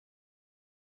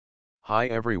Hi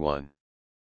everyone.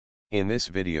 In this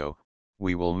video,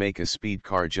 we will make a speed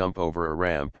car jump over a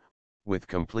ramp, with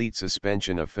complete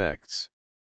suspension effects.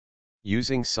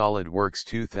 Using SolidWORKS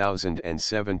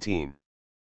 2017.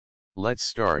 Let's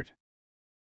start.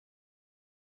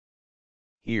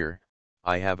 Here,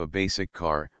 I have a basic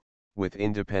car, with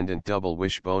independent double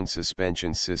wishbone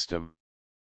suspension system.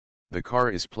 The car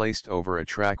is placed over a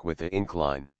track with an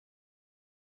incline.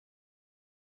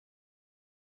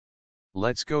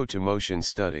 Let's go to Motion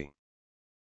Study.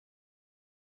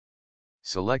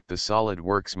 Select the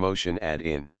SolidWORKS Motion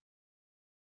add-in.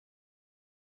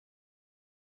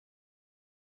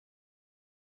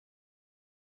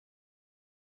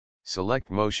 Select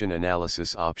Motion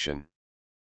Analysis option.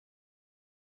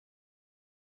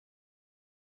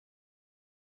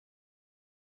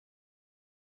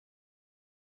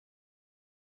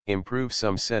 Improve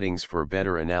some settings for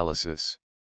better analysis.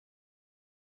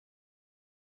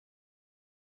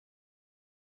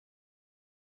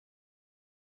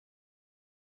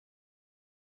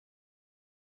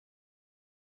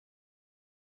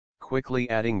 Quickly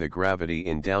adding the gravity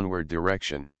in downward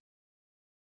direction.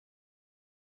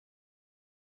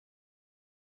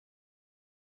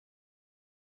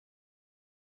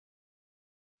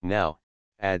 Now,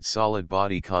 add solid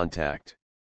body contact.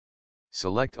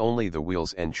 Select only the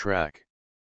wheels and track.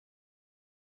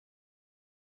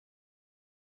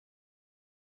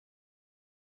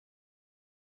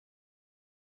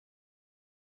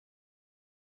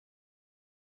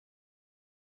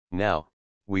 Now,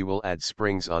 we will add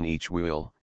springs on each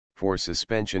wheel, for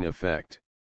suspension effect.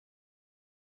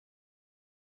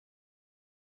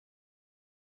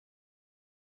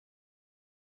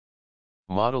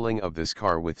 Modeling of this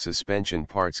car with suspension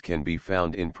parts can be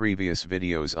found in previous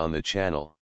videos on the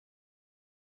channel.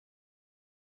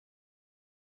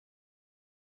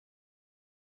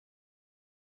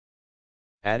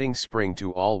 Adding spring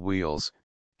to all wheels,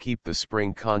 keep the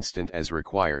spring constant as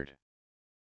required.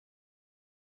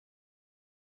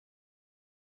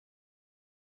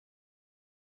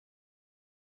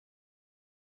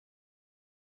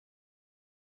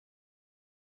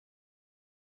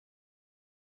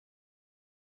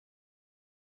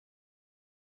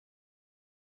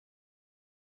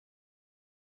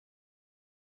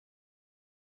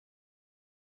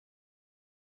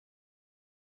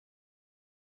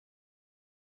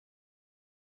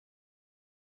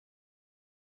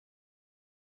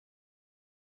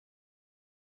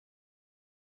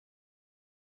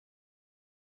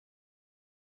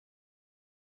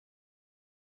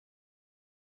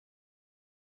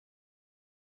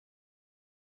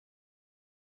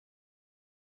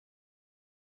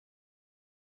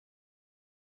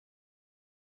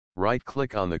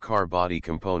 Right-click on the car body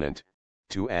component,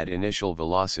 to add initial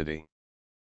velocity.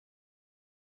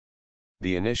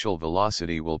 The initial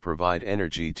velocity will provide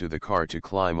energy to the car to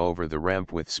climb over the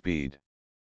ramp with speed.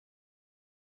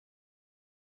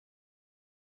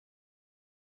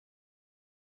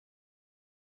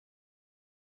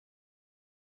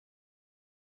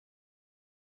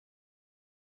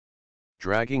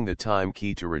 Dragging the time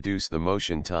key to reduce the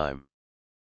motion time.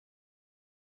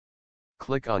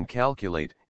 Click on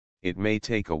Calculate, it may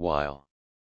take a while.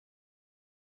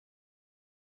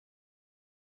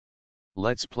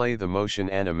 Let's play the motion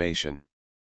animation.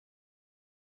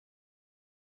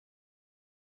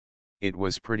 It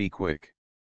was pretty quick.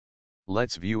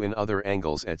 Let's view in other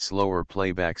angles at slower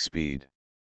playback speed.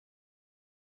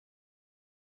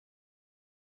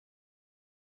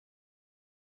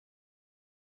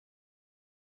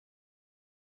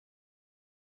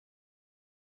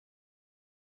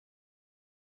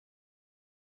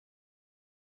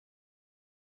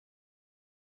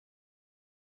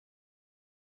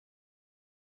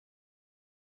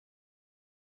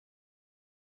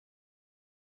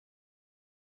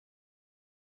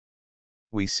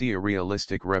 We see a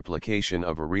realistic replication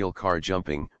of a real car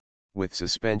jumping, with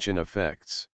suspension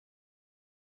effects.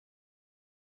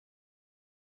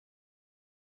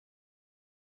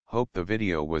 Hope the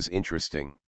video was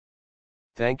interesting.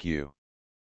 Thank you.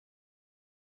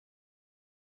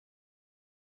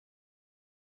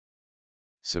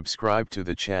 Subscribe to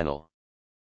the channel.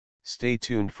 Stay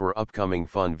tuned for upcoming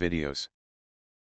fun videos.